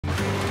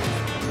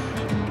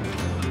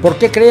¿Por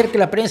qué creer que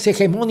la prensa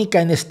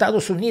hegemónica en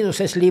Estados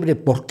Unidos es libre?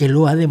 Porque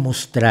lo ha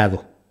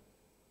demostrado.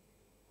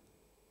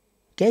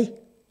 ¿Ok?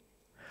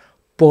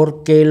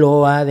 Porque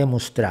lo ha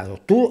demostrado.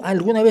 ¿Tú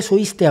alguna vez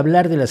oíste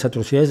hablar de las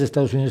atrocidades de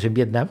Estados Unidos en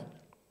Vietnam?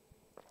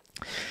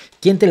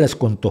 ¿Quién te las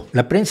contó?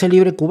 ¿La prensa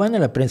libre cubana,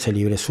 la prensa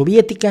libre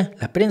soviética,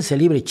 la prensa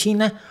libre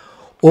china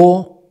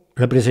o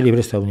la prensa libre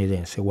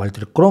estadounidense?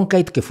 Walter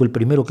Cronkite, que fue el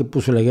primero que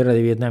puso la guerra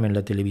de Vietnam en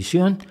la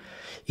televisión,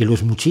 y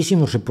los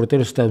muchísimos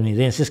reporteros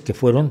estadounidenses que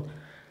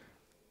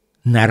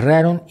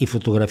narraron y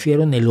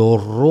fotografiaron el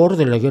horror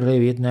de la guerra de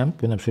Vietnam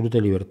con absoluta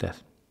libertad.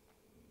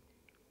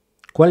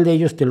 ¿Cuál de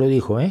ellos te lo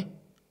dijo,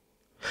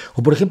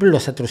 O por ejemplo,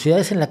 las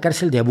atrocidades en la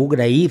cárcel de Abu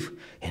Ghraib,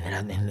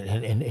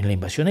 en la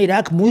invasión a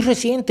Irak, muy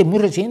reciente, muy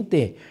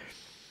reciente.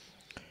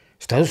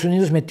 Estados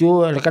Unidos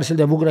metió a la cárcel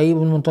de Abu Ghraib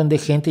un montón de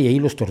gente y ahí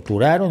los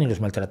torturaron y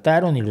los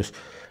maltrataron y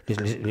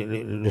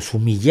los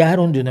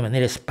humillaron de una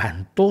manera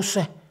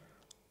espantosa.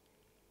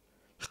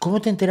 ¿Y cómo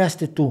te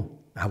enteraste tú?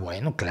 Ah,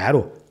 bueno,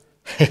 claro,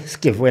 es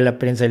que fue la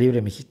prensa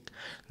libre mexicana.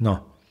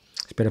 No,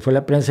 espera, fue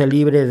la prensa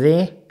libre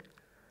de...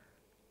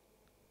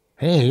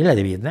 ¿La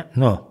de Vietnam?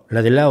 No,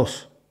 la de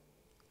Laos.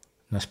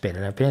 No,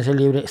 espera, la prensa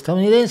libre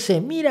estadounidense,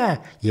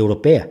 mira, y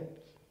europea.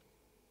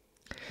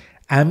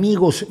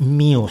 Amigos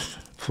míos,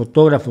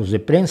 fotógrafos de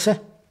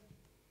prensa,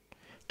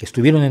 que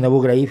estuvieron en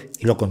Abu Ghraib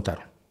y lo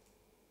contaron.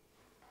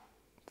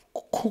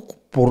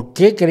 ¿Por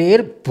qué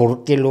creer?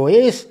 Porque lo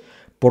es,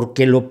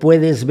 porque lo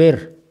puedes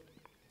ver,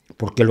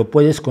 porque lo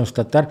puedes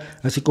constatar,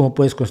 así como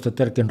puedes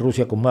constatar que en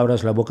Rusia, como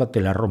abras la boca,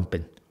 te la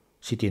rompen,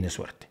 si tienes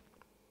suerte.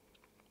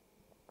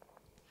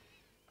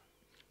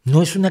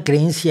 No es una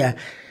creencia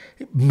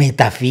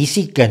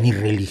metafísica ni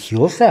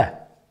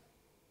religiosa,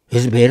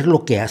 es ver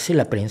lo que hace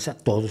la prensa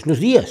todos los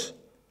días.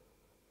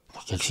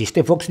 Porque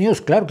existe Fox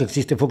News, claro que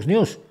existe Fox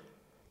News,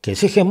 que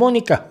es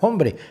hegemónica,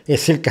 hombre,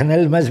 es el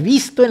canal más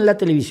visto en la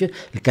televisión,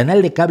 el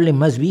canal de cable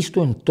más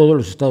visto en todos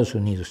los Estados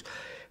Unidos.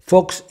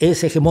 Fox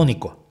es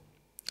hegemónico,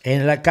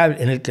 en la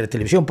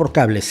televisión por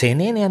cable,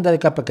 CNN anda de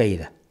capa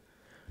caída.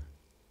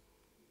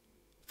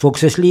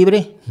 ¿Fox es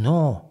libre?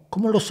 No,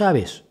 ¿cómo lo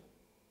sabes?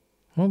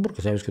 No,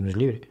 porque sabes que no es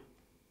libre.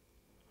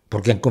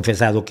 Porque han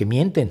confesado que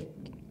mienten.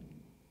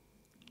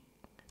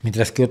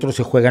 Mientras que otros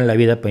se juegan la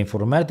vida para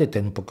informarte,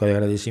 ten un poco de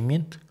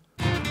agradecimiento.